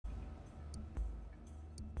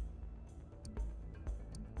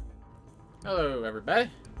Hello everybody,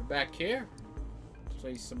 we're back here to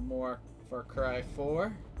play some more Far Cry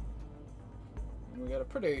 4. And we got a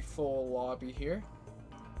pretty full lobby here.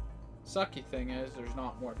 Sucky thing is there's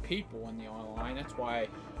not more people in the online. That's why I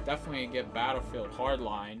definitely get Battlefield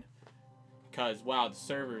Hardline. Because, wow, the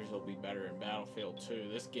servers will be better in Battlefield 2.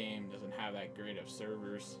 This game doesn't have that great of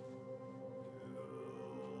servers.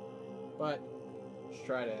 But, let's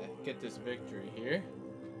try to get this victory here.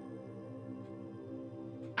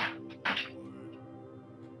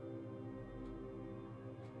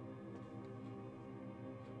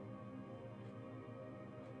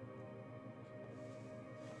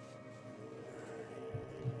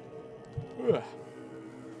 Ugh.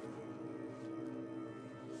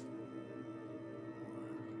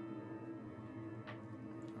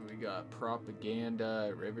 We got propaganda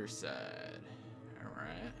at Riverside.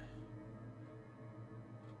 Alright.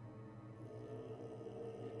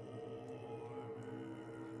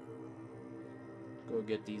 Go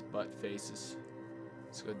get these butt faces.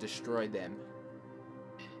 Let's go destroy them.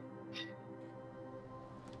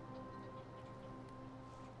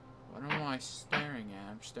 What am I staring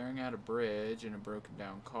at? I'm staring at a bridge and a broken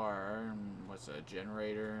down car and what's a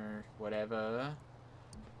generator, whatever.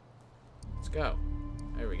 Let's go.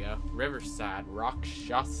 There we go. Riverside,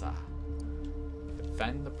 Rakshasa.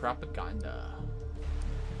 Defend the propaganda.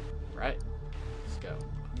 Right? Let's go.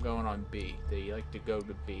 I'm going on B. They like to go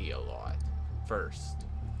to B a lot. First.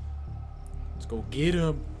 Let's go get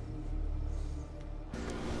him.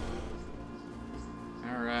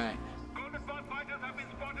 Alright. Fighters have been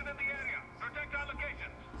spotted in the area. Protect our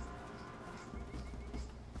locations.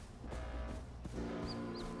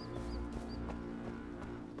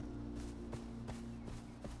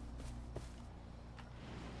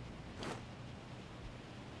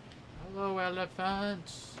 Hello,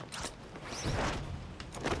 elephants.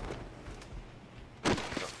 The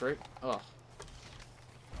frick? Oh.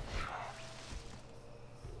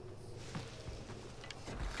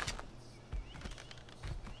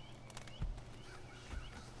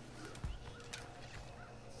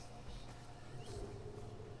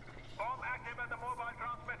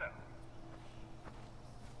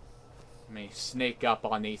 Let me sneak up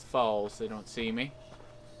on these foals so they don't see me.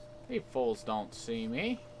 These foals don't see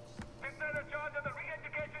me.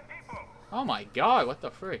 Oh my god, what the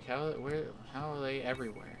frick? How are they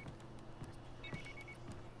everywhere?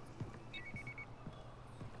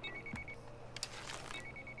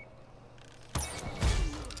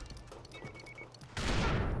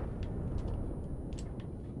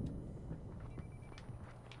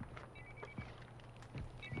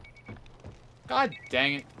 God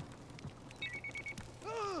dang it.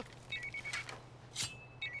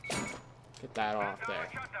 Get that off there.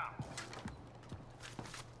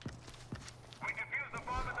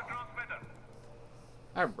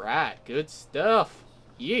 Alright, good stuff.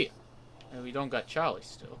 Yeah. And we don't got Charlie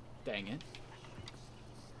still. Dang it.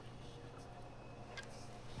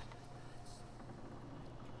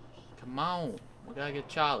 Come on. We gotta get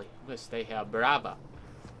Charlie. I'm gonna stay here. Bravo.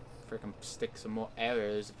 Freaking stick some more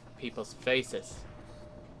arrows in people's faces.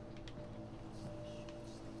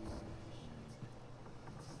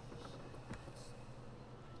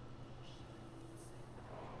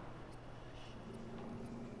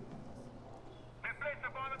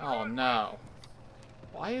 Oh no.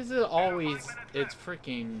 Why is it always, it's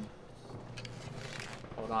freaking...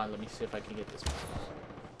 Hold on, let me see if I can get this.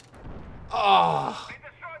 Oh!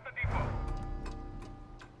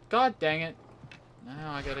 God dang it.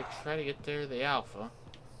 Now I gotta try to get there the alpha.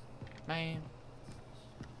 Man.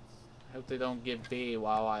 I hope they don't get B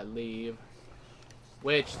while I leave.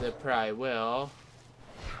 Which they probably will.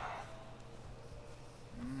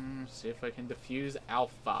 See if I can defuse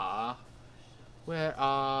alpha. Where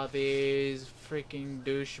are these freaking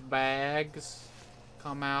douchebags?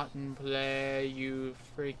 Come out and play, you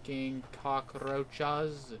freaking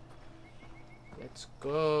cockroaches. Let's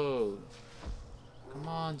go. Come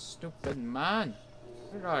on, stupid man.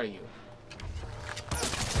 Where are you?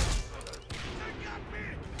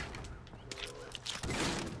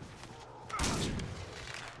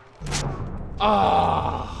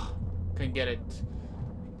 Ah! Couldn't get it.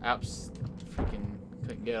 Apps. Freaking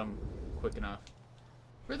couldn't get them quick enough.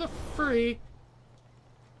 Where the freak?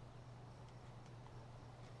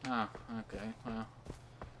 Oh, okay. Well,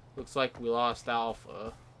 looks like we lost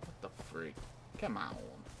Alpha. What the freak? Come on.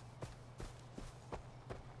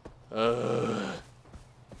 Ugh.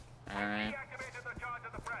 Alright.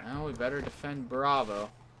 Now we better defend Bravo.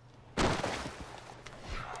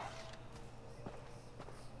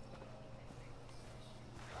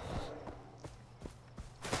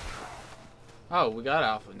 Oh, we got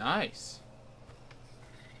Alpha. Nice.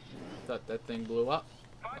 Thought that thing blew up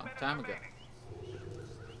a 5 long minutes time ago.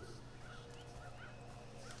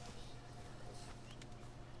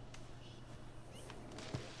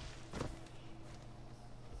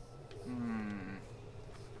 remaining.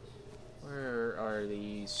 Where are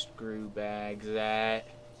these screw bags at?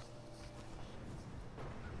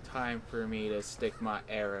 Time for me to stick my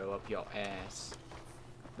arrow up your ass.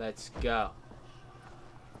 Let's go.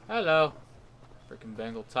 Hello. Freaking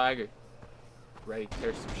Bengal tiger. Ready to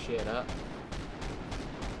tear some shit up.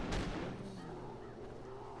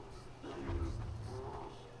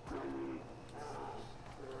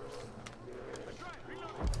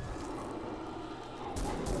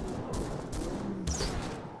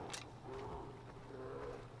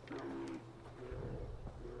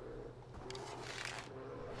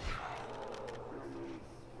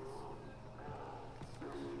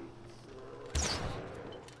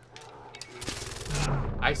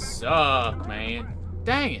 I suck, man.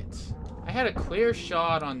 Dang it. I had a clear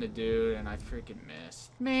shot on the dude and I freaking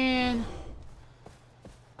missed. Man.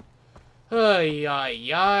 Ay,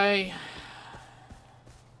 ay, ay.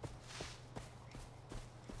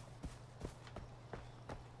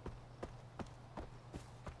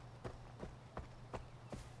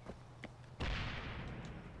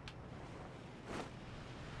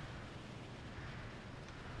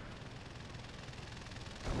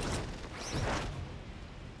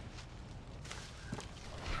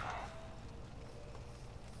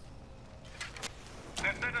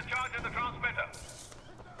 They've set a charge in the transmitter.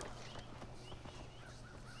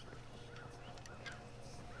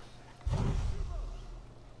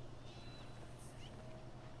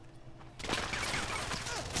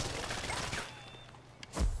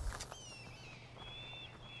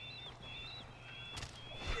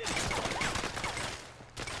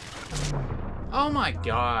 Oh my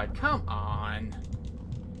god, come on.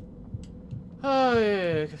 Oh,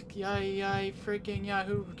 yay, freaking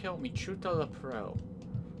Yahoo killed me. Chuta la Pro.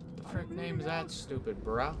 The frick name is that stupid,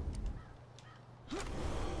 bro? Come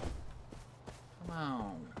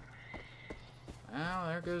on. Well,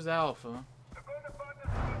 there goes Alpha. They're going to find the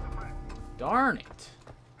spider man. Darn it.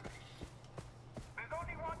 There's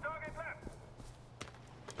only one target left.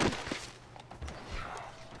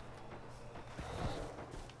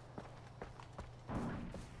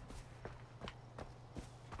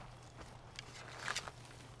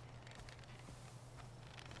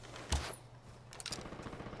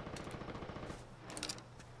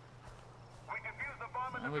 We defused the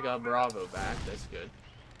bomb in And the we got transmitter. Bravo back. That's good.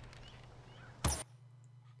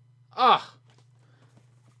 Ah!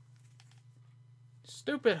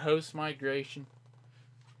 Stupid host migration.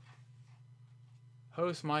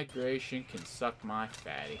 Host migration can suck my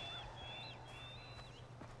fatty.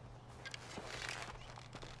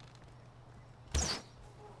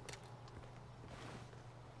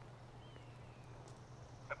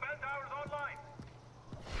 The bell tower is online.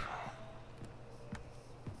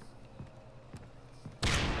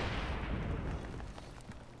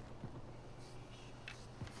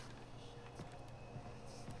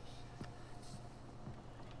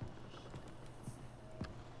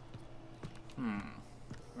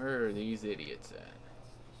 Where are these idiots at?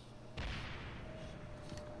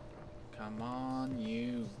 Come on,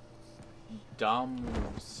 you dumb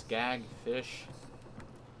skagfish.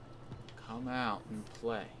 Come out and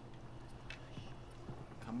play.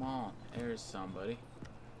 Come on, there's somebody.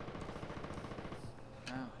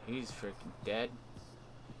 Oh, he's freaking dead.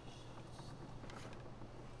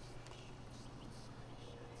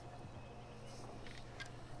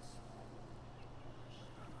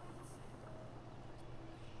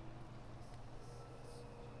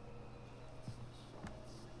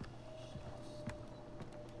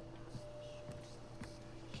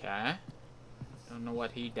 Okay. Don't know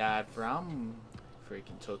what he died from.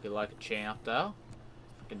 Freaking took it like a champ, though.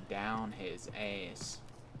 Freaking down his ass.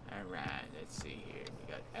 Alright, let's see here.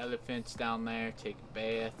 We got elephants down there taking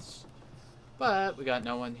baths. But we got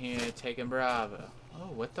no one here taking Bravo.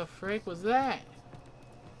 Oh, what the frick was that?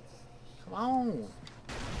 Come on.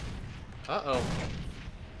 Uh-oh.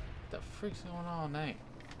 What the frick's going on there?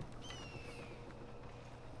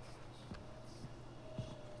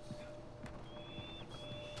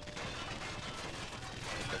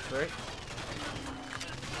 What the frick?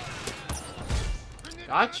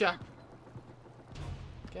 Gotcha.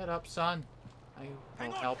 Get up, son. I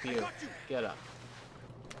will help you. Get up.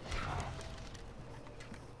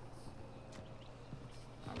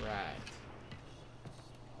 Alright.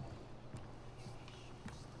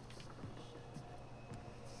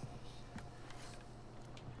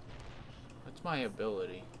 What's my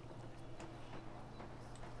ability?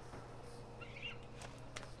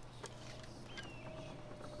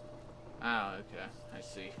 Okay, I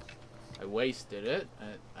see. I wasted it.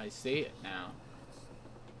 I see it now.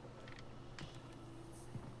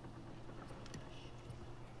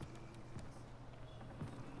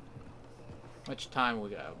 Much time we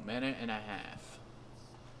got? A minute and a half.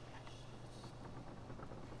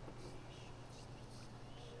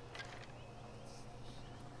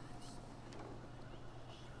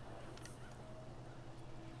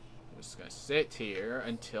 Just gonna sit here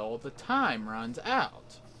until the time runs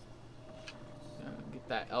out. Get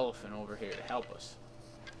that elephant over here to help us.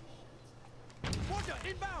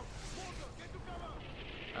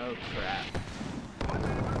 Oh crap.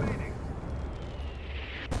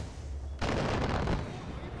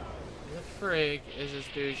 The frig is this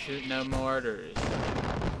dude shooting no mortars?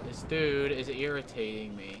 This dude is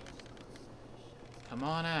irritating me. Come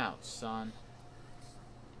on out, son.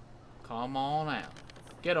 Come on out.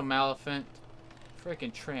 Get him, elephant.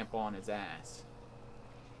 Freaking tramp on his ass.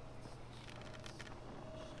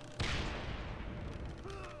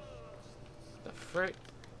 The frick?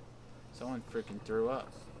 Someone freaking threw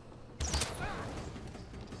up.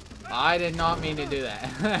 I did not mean to do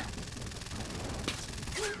that.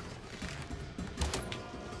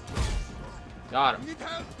 Got him.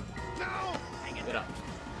 Get up.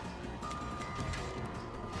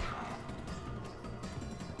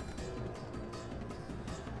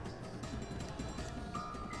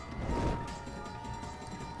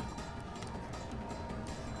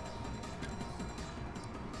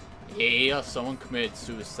 Yeah, someone committed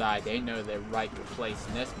suicide. They know their rightful place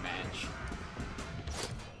in this match.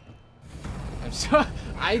 I'm so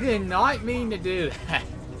I did not mean to do that.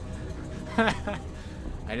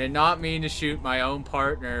 I did not mean to shoot my own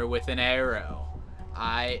partner with an arrow.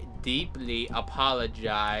 I deeply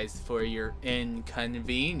apologize for your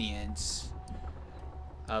inconvenience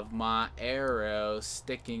of my arrow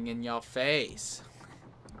sticking in your face.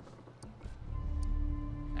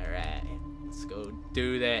 Alright, let's go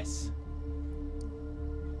do this.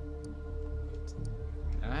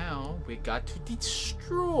 Now, we got to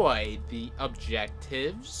destroy the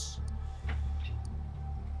objectives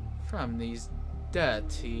from these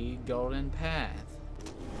dirty golden path.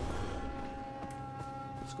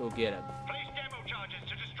 Let's go get him. Place demo charges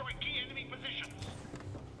to destroy key enemy positions.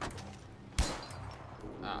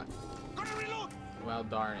 Ah, Gotta reload. well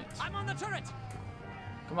darn it. I'm on the turret.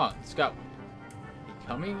 Come on, let's go. You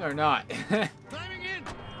coming or not? Climbing in.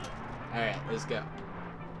 Alright, let's go.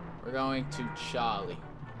 We're going to Charlie.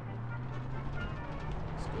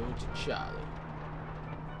 Let's go to Charlie.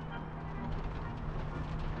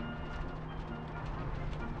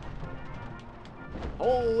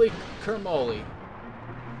 Holy kermoly.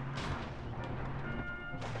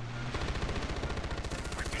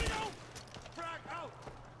 Getting out. Frag out.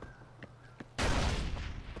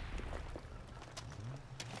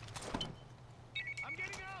 I'm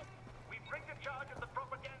getting out. We bring the charge at the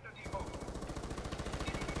propaganda depot.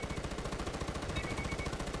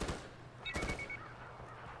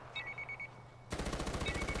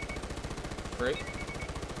 Frick.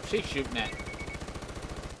 She's shooting at.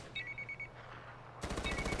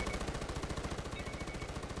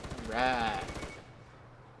 Right.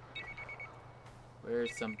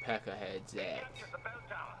 Where's some peckerheads at?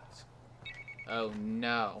 Oh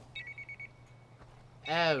no.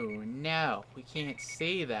 Oh no. We can't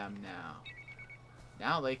see them now.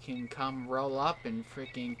 Now they can come roll up and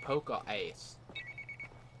freaking poke our ace.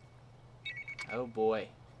 Oh boy.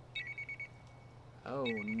 Oh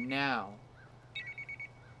no.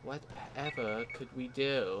 Whatever could we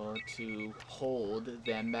do to hold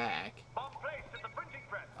them back? Bomb placed at the printing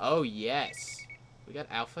press. Oh, yes. We got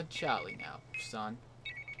Alpha Charlie now, son.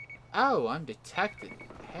 Oh, I'm detected.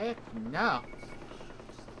 Heck no.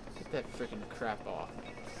 Get that freaking crap off.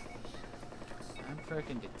 I'm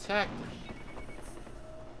freaking detected.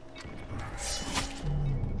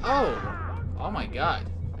 Oh! Oh my god.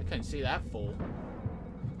 I couldn't see that fool.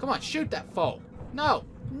 Come on, shoot that fool. No!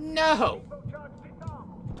 No!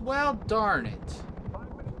 Well, darn it.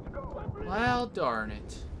 Well, darn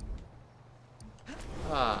it.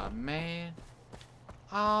 Aw, man.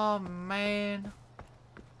 Oh, man.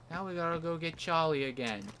 Now we gotta go get Charlie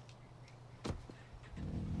again.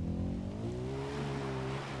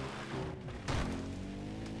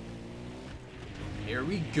 Here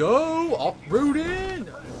we go!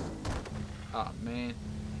 Off-roading! Oh, man.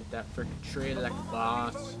 Hit that freaking tree like a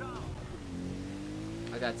boss.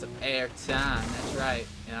 I got some air time, that's right.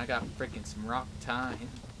 And I got freaking some rock time in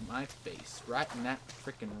my face. Right in that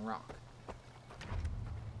freaking rock.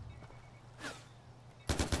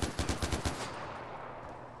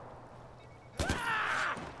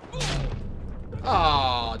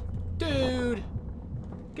 Oh, dude!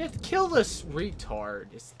 Get kill this retard.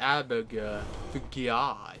 It's Abiga. For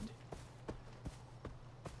God.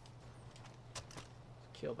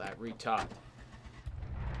 Kill that retard.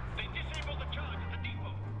 They disabled the charge at the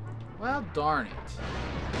depot. Well, darn it.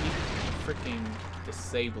 Keep freaking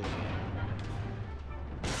disabling it.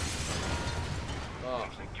 Oh.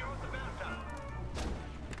 Secured the bell tower.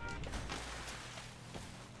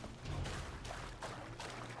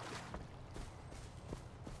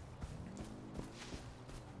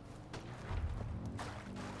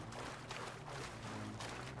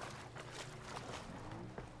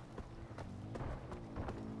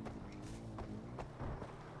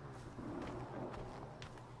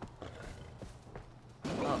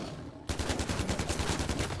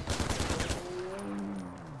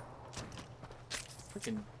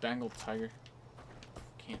 Freaking Bengal tiger.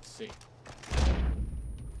 Can't see.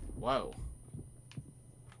 Whoa.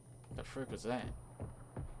 The frick was that?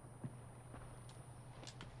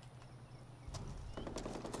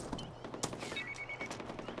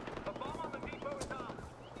 The bomb on the depot is down.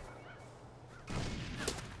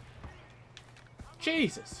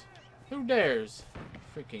 Jesus! Who dares?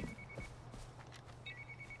 Freaking.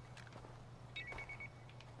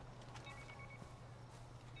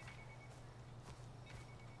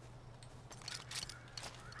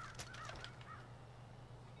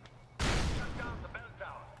 Shut down the bell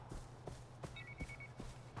tower.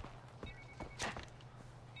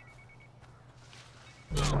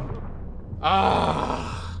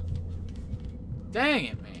 Ah! Dang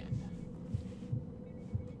it, man.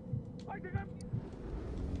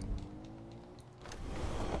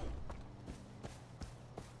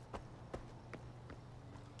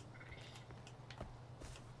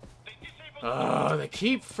 They disabled Oh, they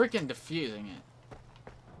keep freaking defusing it.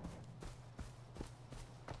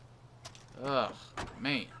 Ugh,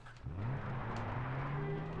 man.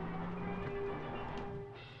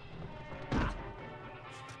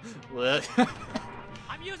 What?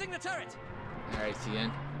 I'm using the turret. Alright,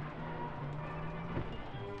 Tien.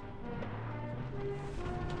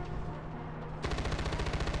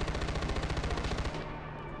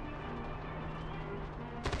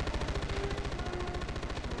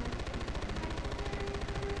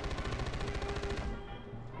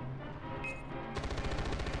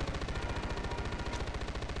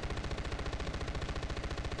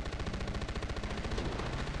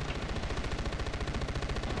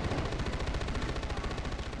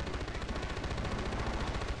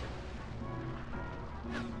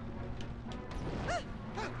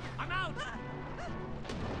 I'm out.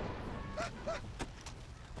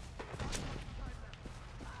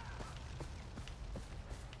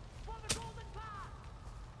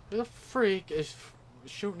 Who the freak is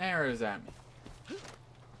shooting arrows at me?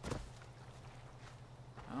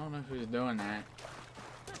 I don't know who's doing that.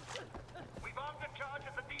 We've armed the charge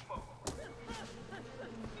at the depot.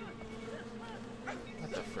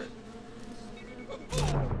 What the frick?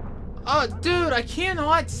 Oh, dude, I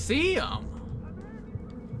cannot see him.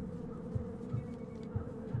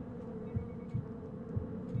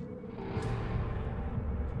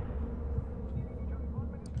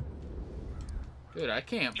 Dude, I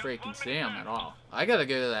can't freaking see him at all. I gotta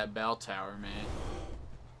go to that bell tower, man.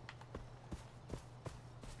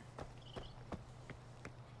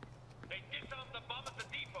 They disarmed the bomb at the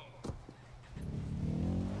depot.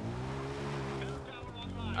 Bell tower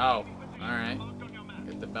online. Oh, alright. Marked on your map.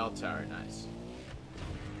 Get the bell tower, nice.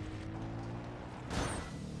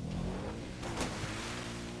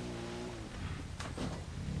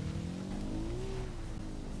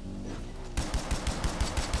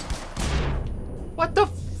 What the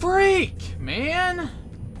freak, man?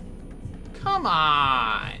 Come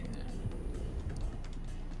on.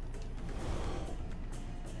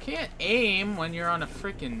 Can't aim when you're on a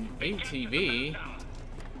freaking ATV.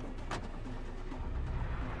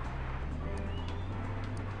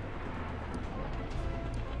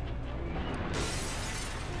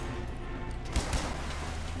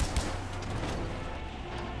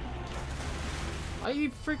 Why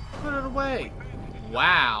you freak put it away?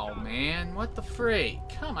 Wow, man. What the freak?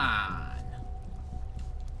 Come on.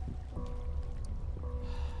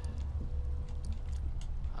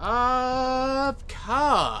 Of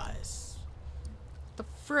course. The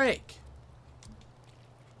freak.